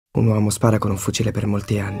Un uomo spara con un fucile per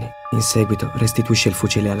molti anni. In seguito restituisce il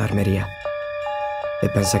fucile all'armeria e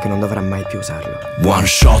pensa che non dovrà mai più usarlo. One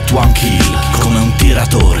shot, one kill, come un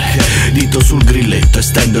tiratore. Dito sul grilletto e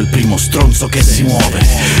stendo il primo stronzo che si muove.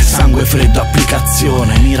 Sangue, freddo,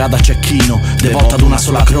 applicazione, mira da cecchino, devoto ad una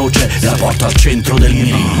sola croce e la porto al centro del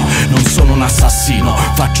mirino. Non sono un assassino,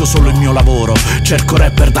 faccio solo il mio lavoro. Cerco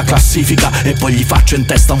rapper da classifica e poi gli faccio in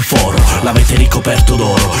testa un foro. L'avete ricoperto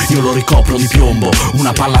d'oro, io lo ricopro di piombo.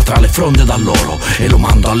 Una palla tra le fronde dall'oro e lo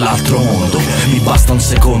mando all'altro mondo. Mi basta un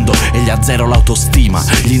secondo e gli azzero l'autostima.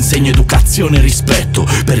 Gli insegno educazione e rispetto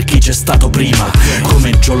per chi c'è stato prima.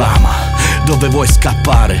 Come Gio Lama Dove vuoi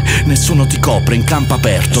scappare? Nessuno ti copre in campo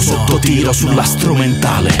aperto, sotto tiro sulla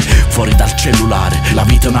strumentale. Fuori dal cellulare, la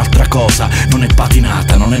vita è un'altra cosa. Non è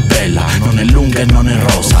patinata, non è bella, non è lunga e non è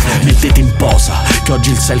rosa. Mettiti in posa, che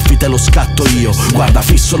oggi il selfie te lo scatto io. Guarda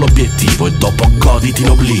fisso l'obiettivo e dopo goditi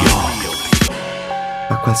l'oblio.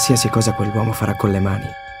 Ma qualsiasi cosa quell'uomo farà con le mani,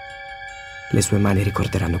 le sue mani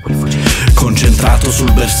ricorderanno quel fucile. Concentrato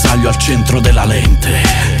sul bersaglio al centro della lente,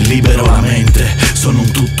 libero la mente, sono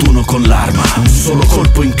un tutt'uno con l'arma. Un solo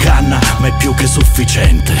colpo in canna, ma è più che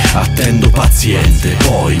sufficiente. Attendo paziente,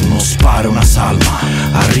 poi uno sparo, una salma.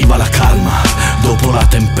 Arriva la calma, dopo la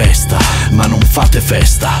tempesta. Ma non fate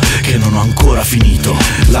festa, che non ho ancora finito.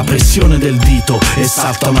 La pressione del dito e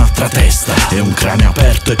salta un'altra testa. E un cranio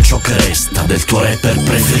aperto è ciò che resta del tuo rapper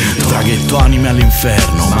preferito. Traghetto anime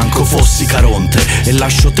all'inferno, manco fossi e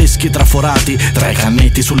lascio teschi traforati tra i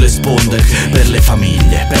cannetti sulle sponde. Per le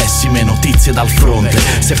famiglie, pessime notizie dal fronte.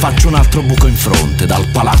 Se faccio un altro buco in fronte, dal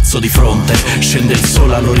palazzo di fronte scende il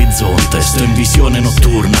sole all'orizzonte. Sto in visione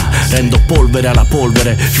notturna, rendo polvere alla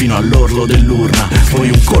polvere fino all'orlo dell'urna. Poi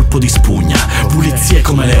un colpo di spugna, pulizie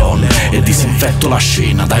come leone, e disinfetto la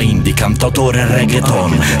scena da indie, cantautore e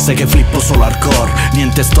reggaeton. Sai che flippo solo hardcore,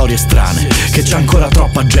 niente storie strane, che c'è ancora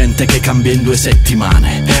troppa gente che cambia in 2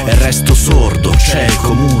 settimane. E resto sordo,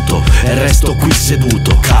 cieco, muto, e resto qui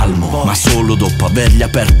seduto, calmo, ma solo dopo avergli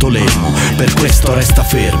aperto l'elmo. Per questo resta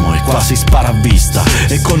fermo e quasi spara a vista,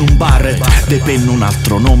 e con un barret depenno un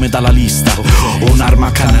altro nome dalla lista. Ho un'arma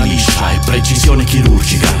a canna liscia e precisione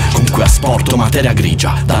chirurgica, con cui asporto materia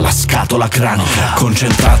grigia dalla scatola cranica.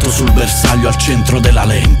 Concentrato sul bersaglio al centro della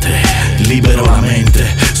lente, libero la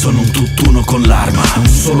mente, sono un tutt'uno con l'arma. Un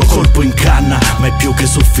solo colpo in canna, ma è più che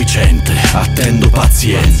sufficiente. Attendo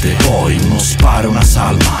paziente, poi uno sparo, una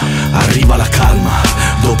salma. Arriva la calma,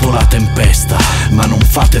 dopo la tempesta. Ma non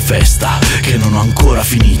fate festa, che non ho ancora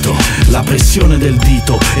finito. La pressione del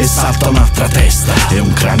dito e salta un'altra testa. E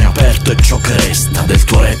un cranio aperto è ciò che resta del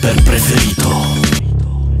tuo rapper preferito.